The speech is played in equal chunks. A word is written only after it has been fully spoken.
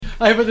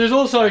Hey, but there's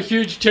also a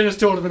huge tennis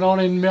tournament on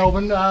in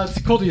Melbourne. It's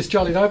called the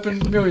Australian Open.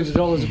 Millions of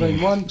dollars have been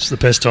won. It's the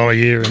best time of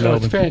year in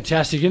Melbourne. It's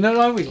fantastic, isn't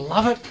it? We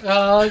love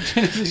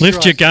it.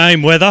 Lift your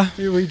game, Weather.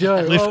 Here we do.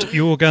 Lift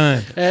your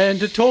game. And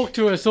to talk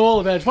to us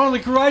all about it, one of the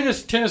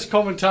greatest tennis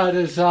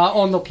commentators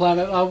on the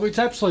planet. It's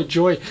an absolute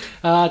joy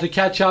to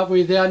catch up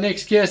with our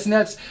next guest, and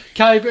that's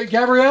Craig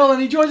Gabriel,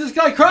 and he joins us.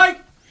 Go, Craig!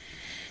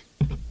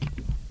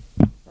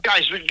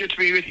 Guys, it's good to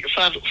be with you.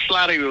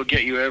 Flattery will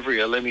get you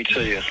everywhere, let me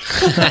tell you.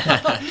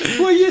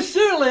 Well, you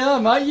certainly are,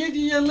 mate.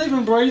 You live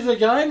and breathe the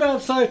game,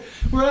 so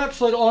we're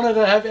absolute honour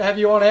to have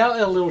you on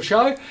our little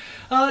show.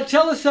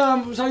 Tell us,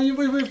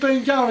 we've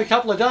been going a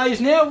couple of days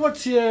now.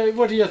 What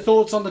are your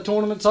thoughts on the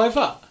tournament so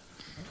far?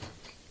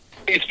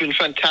 It's been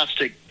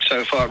fantastic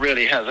so far, it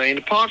really has. I mean,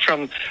 apart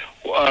from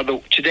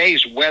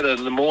today's weather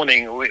in the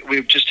morning,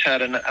 we've just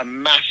had a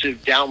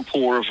massive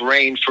downpour of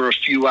rain for a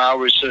few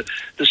hours.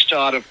 The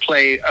start of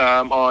play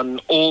on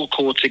all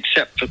courts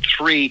except for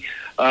 3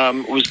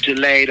 was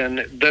delayed, and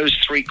those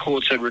 3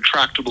 courts had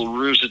retractable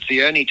roofs. It's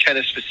the only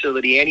tennis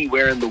facility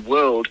anywhere in the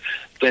world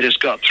that has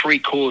got 3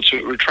 courts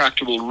with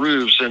retractable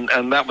roofs,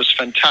 and that was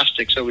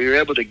fantastic. So we were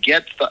able to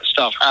get that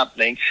stuff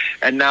happening,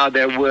 and now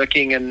they're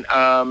working, and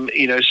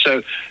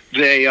so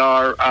they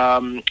are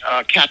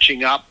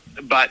catching up,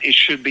 but it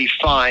should be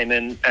fine.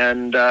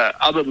 And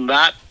other than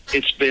that,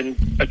 it's been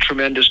a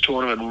tremendous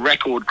tournament,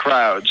 record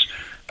crowds,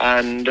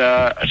 and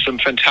some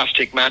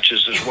fantastic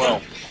matches as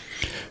well.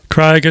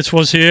 Craig, it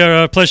was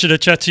here. Pleasure to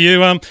chat to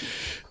you.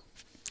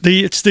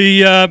 It's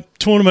the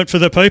tournament for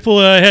the people.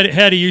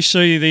 How do you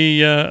see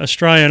the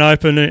Australian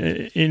Open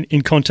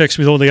in context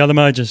with all the other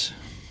majors?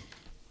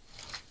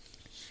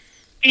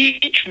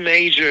 Each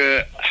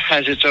major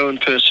has its own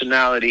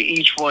personality.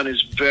 Each one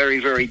is very,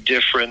 very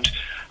different.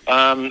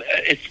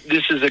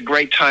 This is a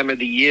great time of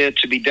the year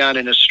to be down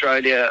in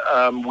Australia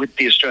with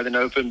the Australian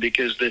Open,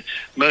 because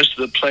most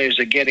of the players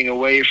are getting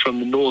away from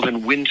the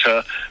northern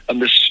winter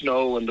and the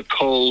snow and the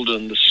cold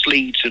and the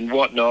sleet and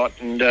whatnot,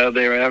 and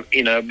they're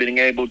being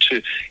able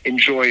to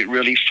enjoy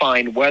really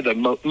fine weather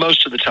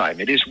most of the time.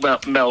 It is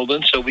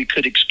Melbourne, so we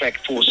could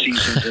expect 4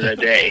 seasons in a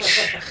day,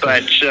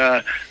 but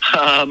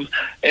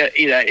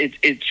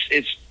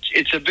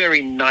it's a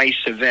very nice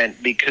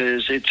event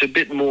because it's a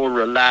bit more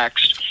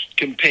relaxed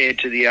compared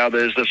to the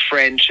others. The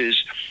French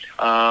is,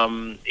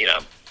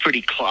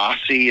 pretty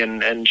classy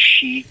and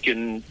chic,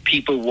 and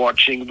people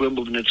watching.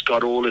 Wimbledon, it's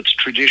got all its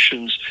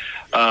traditions,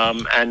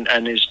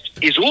 and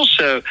is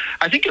also,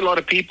 I think a lot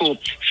of people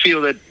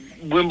feel that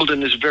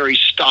Wimbledon is very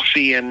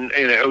stuffy and,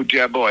 oh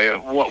dear boy,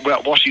 what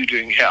are you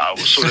doing here,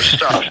 sort of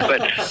stuff.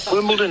 But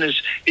Wimbledon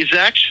is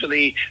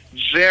actually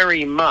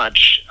very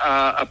much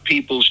a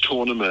people's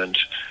tournament.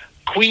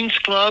 Queen's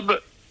Club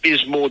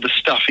is more the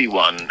stuffy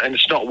one, and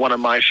it's not one of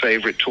my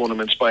favourite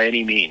tournaments by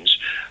any means.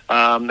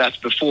 That's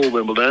before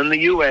Wimbledon. And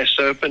the US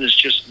Open is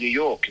just New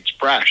York. It's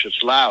brash,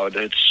 it's loud,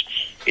 it's,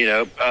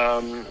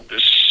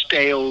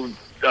 stale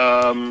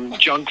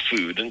junk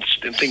food and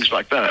things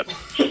like that.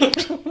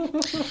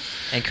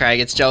 And Craig,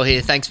 it's Joel here.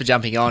 Thanks for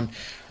jumping on.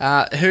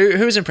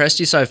 Who's impressed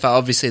you so far?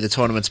 Obviously the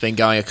tournament's been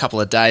going a couple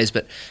of days,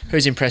 but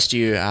who's impressed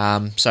you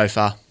so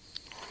far?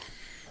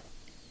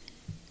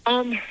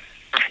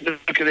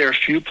 Look, there are a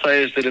few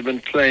players that have been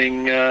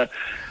playing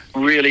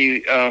really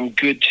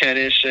good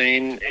tennis. I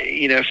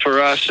mean,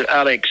 for us,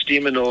 Alex de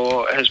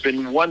Minaur has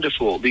been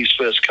wonderful these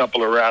first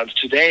couple of rounds.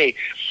 Today,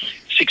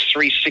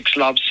 6-3,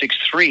 6-love,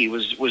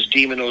 6-3 was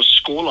de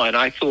Minaur's scoreline.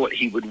 I thought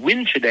he would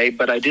win today,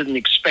 but I didn't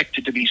expect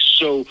it to be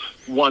so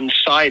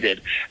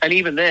one-sided. And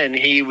even then,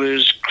 he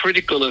was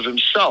critical of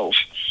himself.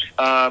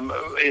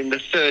 In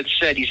the third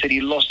set, he said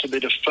he lost a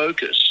bit of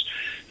focus.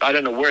 I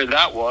don't know where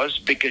that was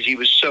because he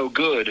was so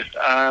good.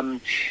 The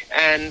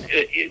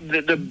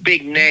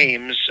big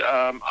names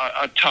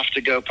are tough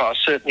to go past.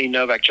 Certainly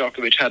Novak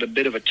Djokovic had a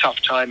bit of a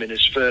tough time in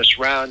his first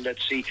round.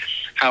 Let's see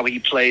how he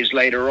plays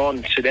later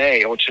on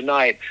today or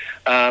tonight.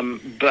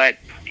 But,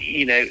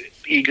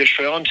 Iga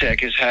Swiatek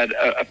has had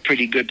a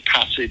pretty good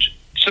passage.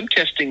 Some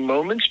testing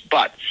moments,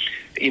 but,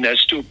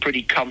 still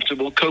pretty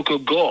comfortable. Coco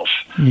Gauff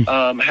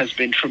has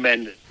been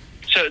tremendous.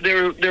 So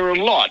there are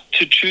a lot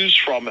to choose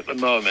from at the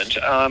moment.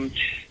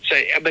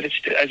 But it's,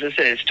 as I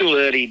said, it's still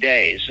early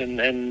days, and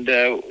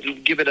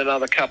give it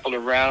another couple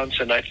of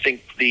rounds, and I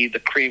think the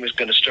cream is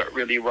going to start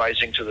really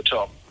rising to the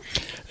top.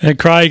 And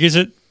Craig, it's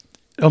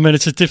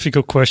a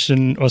difficult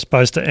question, I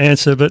suppose, to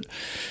answer, but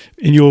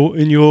in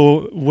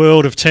your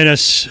world of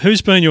tennis,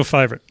 who's been your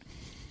favourite?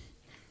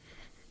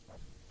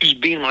 Who's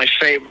been my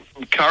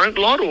favourite current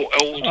lot or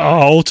all time?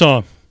 Oh, all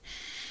time.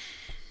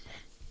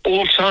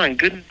 All time,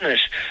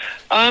 goodness.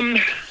 I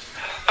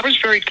was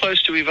very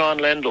close to Ivan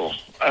Lendl.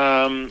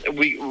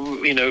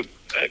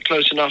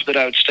 Close enough that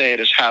I would stay at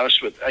his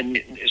house with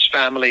his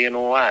family and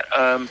all that.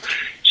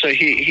 So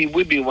he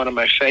would be one of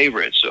my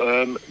favourites.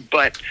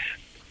 But,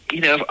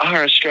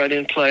 our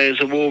Australian players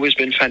have always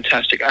been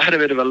fantastic. I had a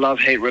bit of a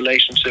love-hate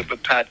relationship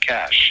with Pat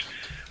Cash.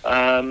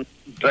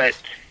 But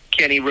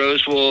Kenny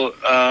Rosewall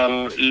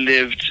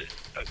lived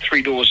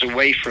 3 doors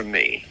away from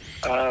me.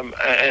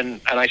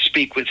 And I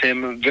speak with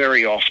him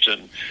very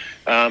often.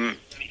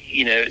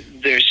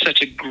 There's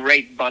such a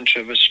great bunch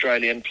of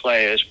Australian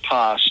players,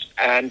 past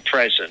and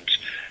present,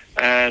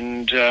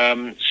 and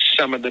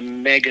some of the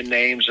mega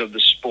names of the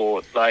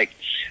sport, like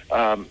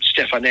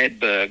Stefan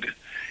Edberg,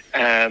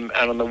 and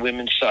on the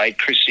women's side,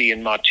 Chrissy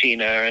and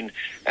Martina,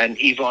 and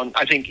Yvonne.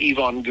 I think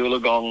Yvonne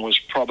Goolagong was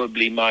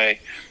probably my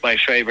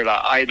favorite.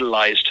 I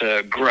idolized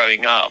her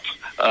growing up.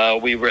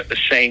 We were at the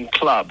same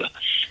club.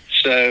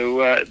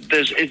 So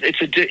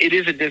it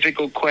is a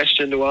difficult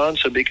question to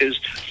answer, because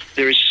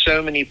there is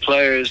so many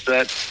players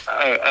that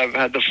I've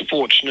had the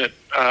fortunate.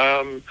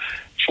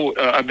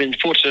 I've been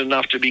fortunate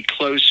enough to be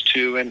close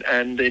to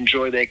and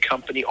enjoy their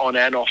company on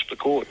and off the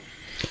court.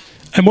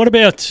 And what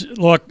about,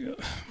 like,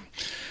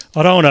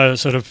 I don't want to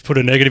sort of put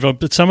a negative on,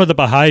 but some of the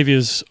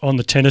behaviours on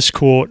the tennis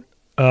court.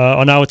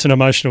 I know it's an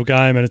emotional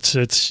game and it's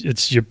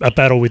a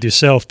battle with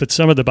yourself, but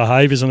some of the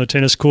behaviours on the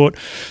tennis court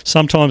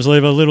sometimes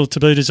leave a little to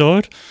be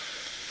desired.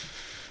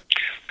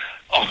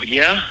 Oh,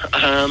 yeah,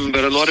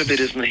 but a lot of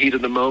it is in the heat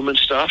of the moment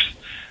stuff.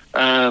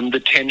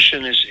 The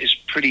tension is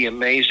pretty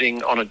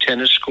amazing on a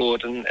tennis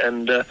court, and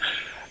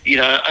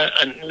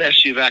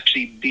unless you've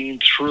actually been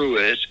through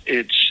it,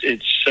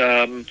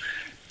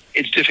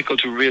 it's difficult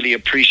to really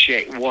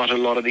appreciate what a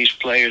lot of these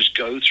players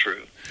go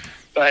through.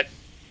 But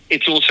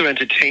it's also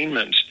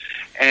entertainment,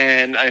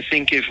 and I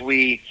think if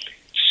we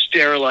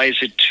sterilize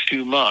it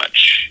too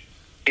much,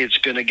 it's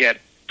going to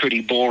get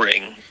pretty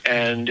boring,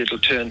 and it'll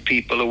turn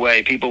people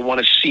away. People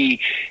want to see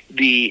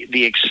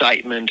the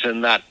excitement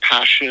and that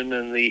passion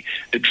and the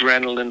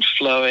adrenaline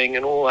flowing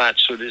and all that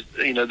sort of,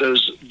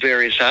 those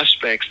various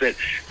aspects that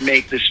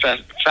make this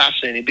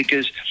fascinating,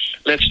 because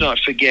let's not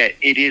forget,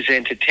 it is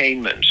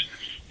entertainment,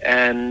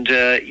 and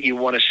you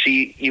want to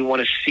see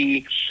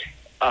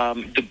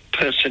the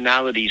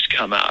personalities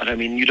come out. I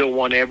mean, you don't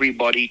want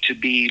everybody to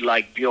be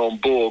like Bjorn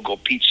Borg or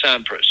Pete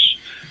Sampras.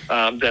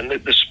 Then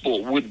the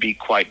sport would be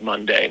quite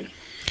mundane.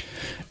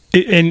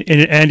 And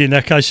in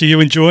that case, are you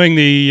enjoying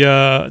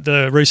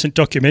the recent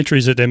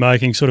documentaries that they're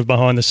making, sort of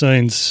behind the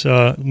scenes?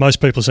 Most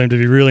people seem to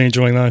be really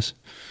enjoying those.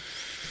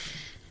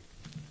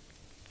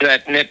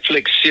 That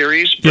Netflix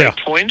series,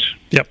 Breakpoint?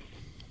 Yep.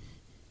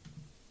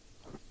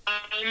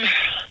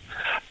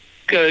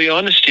 To be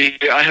honest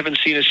with you, I haven't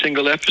seen a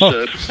single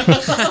episode.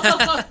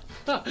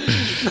 And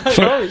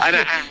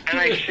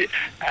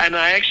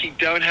I actually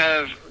don't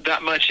have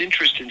that much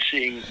interest in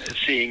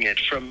seeing it,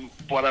 from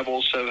what I've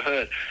also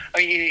heard.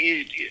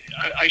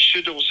 I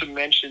should also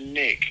mention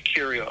Nick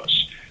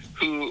Kyrgios,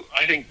 who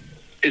I think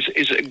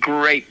is a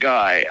great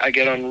guy. I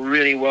get on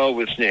really well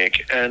with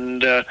Nick,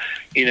 and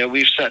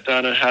we've sat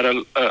down and had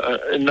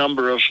a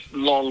number of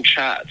long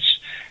chats.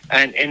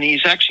 And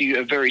he's actually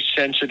a very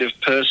sensitive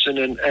person,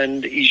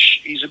 and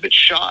he's a bit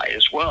shy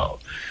as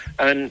well.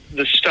 And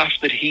the stuff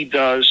that he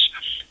does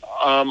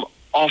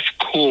off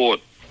court,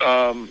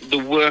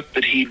 the work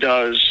that he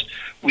does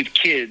with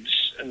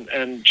kids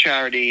and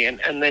charity,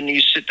 and then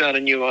you sit down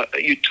and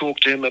you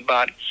talk to him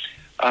about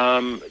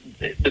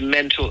the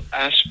mental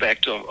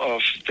aspect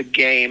of the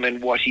game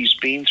and what he's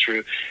been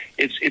through.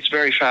 It's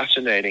very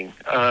fascinating,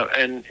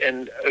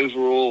 and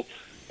overall,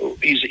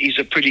 he's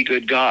a pretty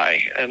good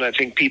guy, and I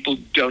think people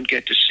don't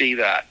get to see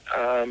that,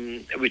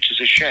 which is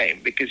a shame,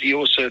 because he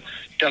also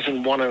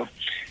doesn't want to,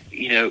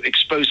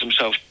 expose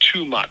himself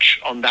too much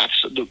on that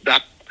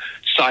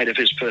side of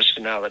his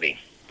personality.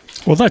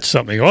 Well, that's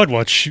something I'd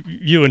watch.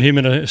 You and him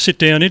in a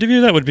sit-down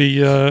interview. That'd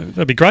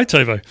be great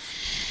TV.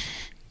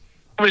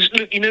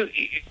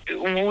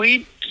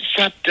 We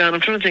sat down.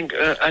 I'm trying to think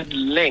at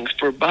length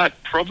for about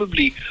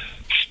probably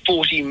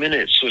 40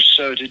 minutes or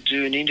so to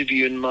do an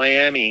interview in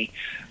Miami.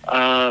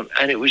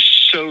 And it was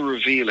so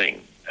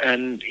revealing,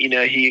 and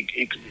he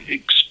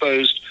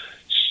exposed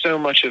so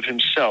much of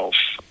himself.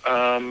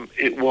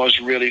 It was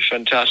really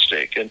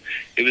fantastic, and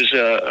it was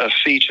a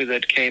feature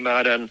that came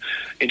out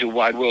into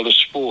Wide World of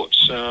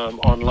Sports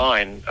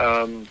online.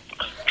 I'm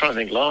trying to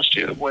think, last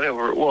year,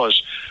 whatever it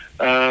was.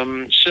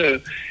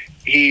 So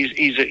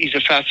he's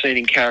a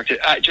fascinating character,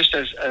 just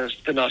as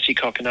Thanasi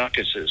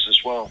Kokkinakis is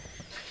as well.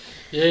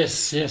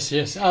 Yes.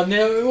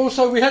 Now,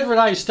 also, we had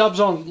Renee Stubbs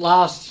on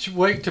last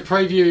week to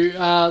preview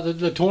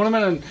the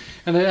tournament,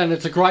 and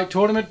it's a great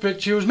tournament,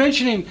 but she was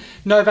mentioning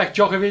Novak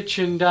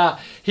Djokovic and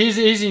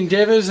his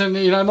endeavours, and,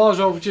 might as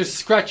well just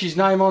scratch his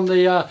name on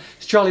the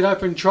Australian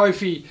Open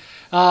trophy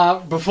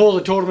before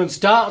the tournament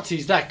starts.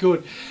 He's that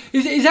good.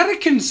 Is that a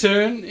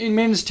concern in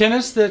men's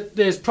tennis, that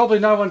there's probably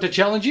no one to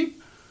challenge him?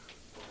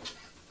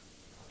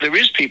 There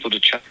is people to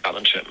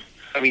challenge him.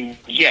 I mean,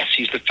 yes,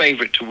 he's the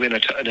favourite to win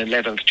an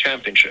 11th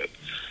championship.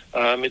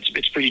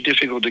 It's pretty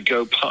difficult to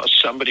go past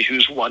somebody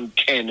who's won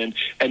 10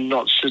 and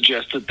not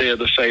suggest that they're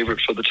the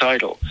favourite for the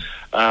title.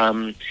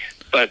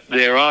 But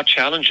there are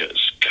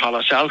challenges.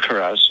 Carlos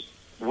Alcaraz,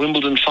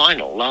 Wimbledon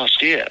final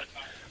last year.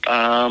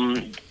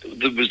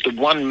 There was the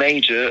one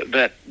major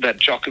that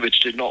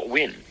Djokovic did not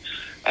win.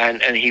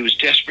 And he was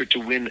desperate to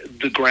win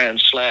the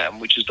Grand Slam,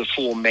 which is the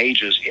 4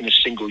 majors in a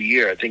single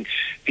year. I think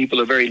people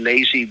are very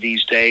lazy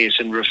these days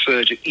and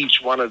refer to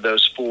each one of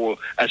those 4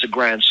 as a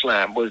Grand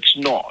Slam. Well, it's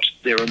not.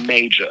 They're a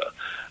major.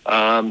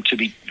 to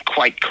be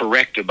quite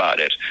correct about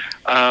it.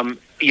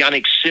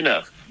 Yannick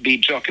Sinner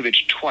beat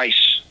Djokovic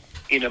twice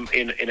in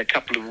a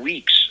couple of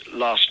weeks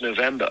last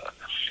November.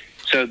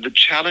 So the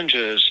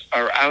challengers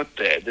are out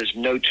there. There's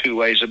no two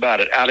ways about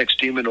it. Alex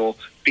de Minaur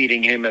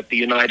beating him at the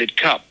United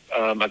Cup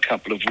a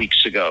couple of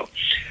weeks ago.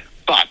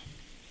 But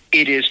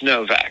it is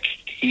Novak.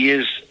 He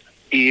is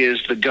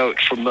the GOAT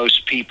for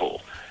most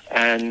people.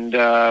 And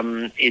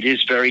it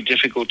is very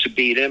difficult to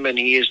beat him, and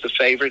he is the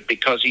favorite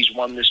because he's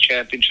won this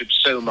championship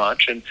so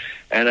much. And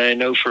I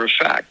know for a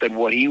fact that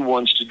what he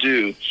wants to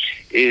do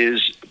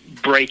is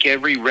break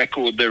every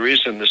record there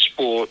is in the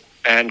sport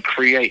and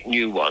create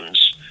new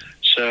ones.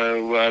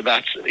 So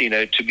that's,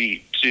 to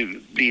be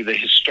the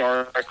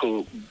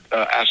historical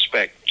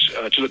aspect,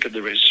 to look at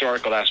the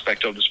historical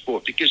aspect of the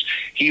sport, because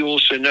he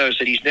also knows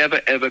that he's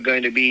never, ever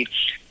going to be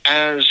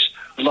as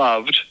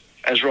loved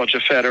as Roger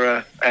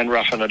Federer and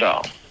Rafa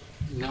Nadal.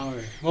 No.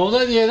 Well,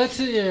 that's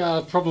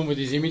the problem with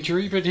his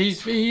imagery, but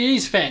he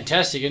is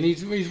fantastic, and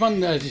he's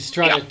won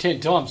Australia 10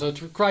 times, so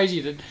it's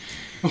crazy that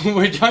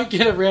we don't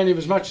get around him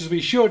as much as we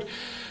should.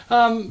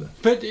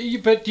 But do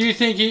you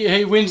think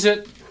he wins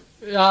it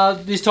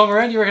this time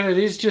around? You reckon it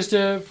is just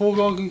a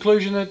foregone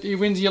conclusion that he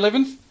wins the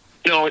 11th?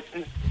 No,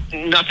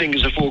 nothing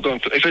is a foregone.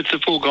 If it's a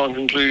foregone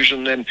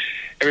conclusion, then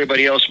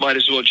everybody else might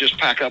as well just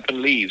pack up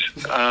and leave.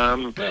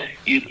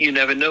 You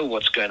never know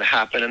what's going to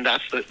happen, and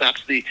that's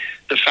the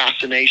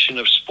fascination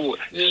of sport.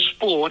 Yeah.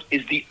 Sport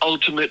is the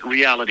ultimate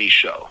reality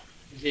show.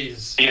 It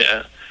is.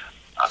 Yeah.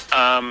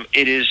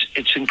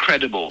 It's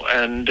incredible,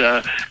 and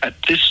at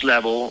this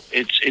level,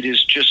 it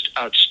is just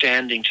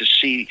outstanding to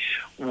see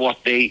what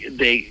they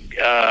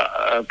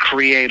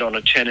create on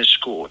a tennis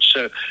court.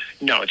 So,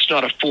 no, it's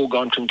not a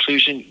foregone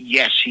conclusion.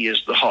 Yes, he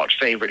is the hot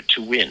favorite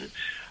to win.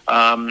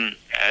 And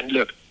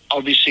look,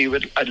 obviously,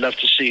 I'd love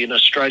to see an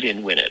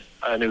Australian win it,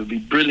 and it would be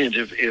brilliant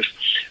if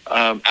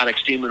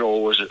Alex de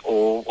Minaur was,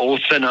 or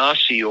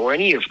Thanasi, or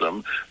any of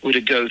them were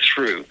to go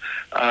through.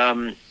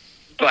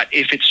 But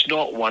if it's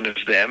not one of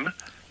them,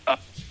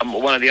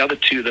 one of the other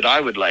two that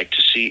I would like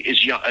to see is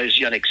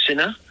Yannick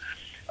Sinner.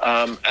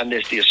 And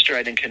there's the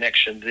Australian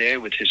connection there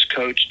with his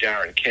coach,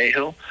 Darren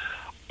Cahill,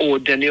 or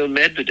Daniil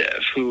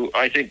Medvedev, who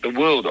I think the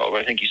world of.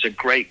 I think he's a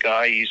great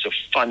guy. He's a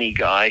funny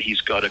guy. He's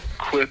got a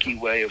quirky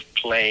way of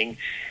playing.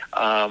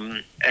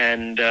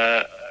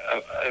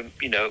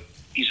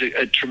 He's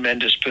a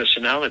tremendous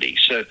personality.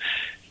 So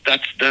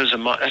that's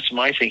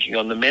my thinking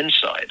on the men's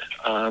side.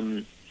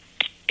 On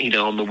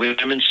the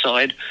women's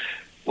side,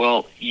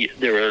 well,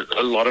 there are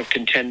a lot of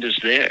contenders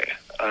there.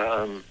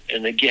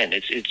 And again,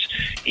 it's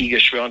Iga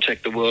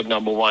Swiatek, the world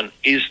number one,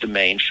 is the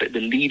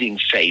leading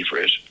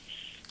favorite.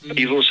 But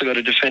you've also got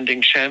a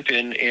defending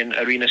champion in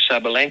Aryna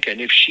Sabalenka,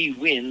 and if she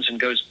wins and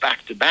goes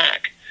back to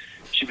back,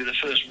 she'll be the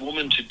first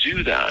woman to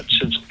do that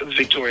since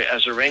Victoria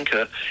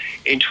Azarenka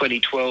in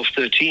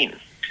 2012-13.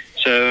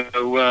 So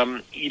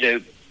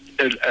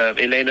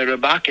Elena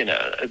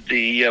Rybakina,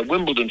 the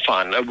Wimbledon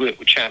final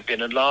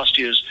champion, and last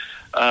year's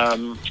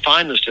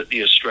finalist at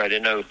the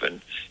Australian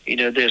Open.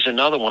 There's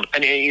another one.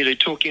 And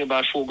talking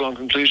about foregone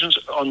conclusions,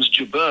 Ons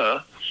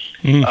Jabeur,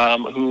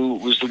 who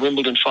was the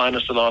Wimbledon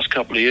finalist the last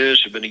couple of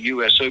years, who's been a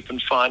US Open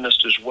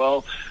finalist as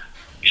well.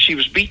 She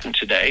was beaten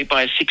today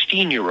by a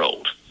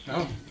 16-year-old.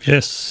 Oh,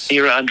 yes.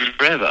 Mira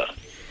Andreeva.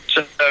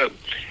 So,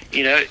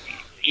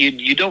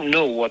 you don't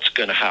know what's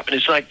going to happen.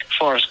 It's like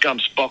Forrest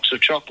Gump's box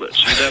of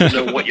chocolates. You never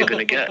know what you're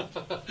going to get.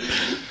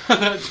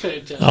 That's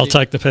fantastic. I'll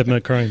take the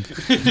peppermint cream.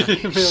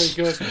 Very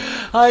good.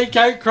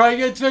 Hey, Craig,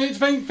 it's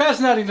been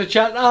fascinating to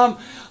chat.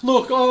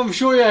 Look, I'm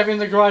sure you're having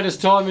the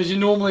greatest time as you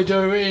normally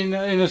do in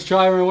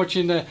Australia and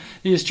watching the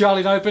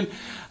Australian Open.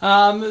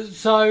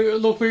 So,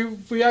 look,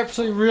 we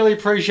absolutely really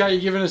appreciate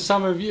you giving us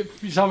some of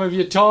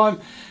your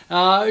time.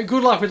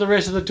 Good luck with the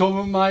rest of the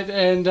tournament, mate,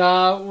 and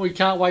we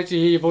can't wait to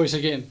hear your voice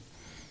again.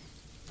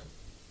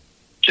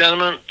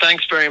 Gentlemen,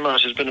 thanks very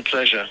much. It's been a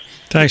pleasure.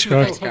 Thanks,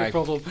 Craig. No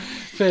problem.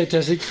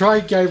 Fantastic.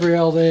 Craig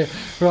Gabriel there,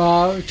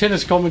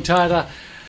 tennis commentator.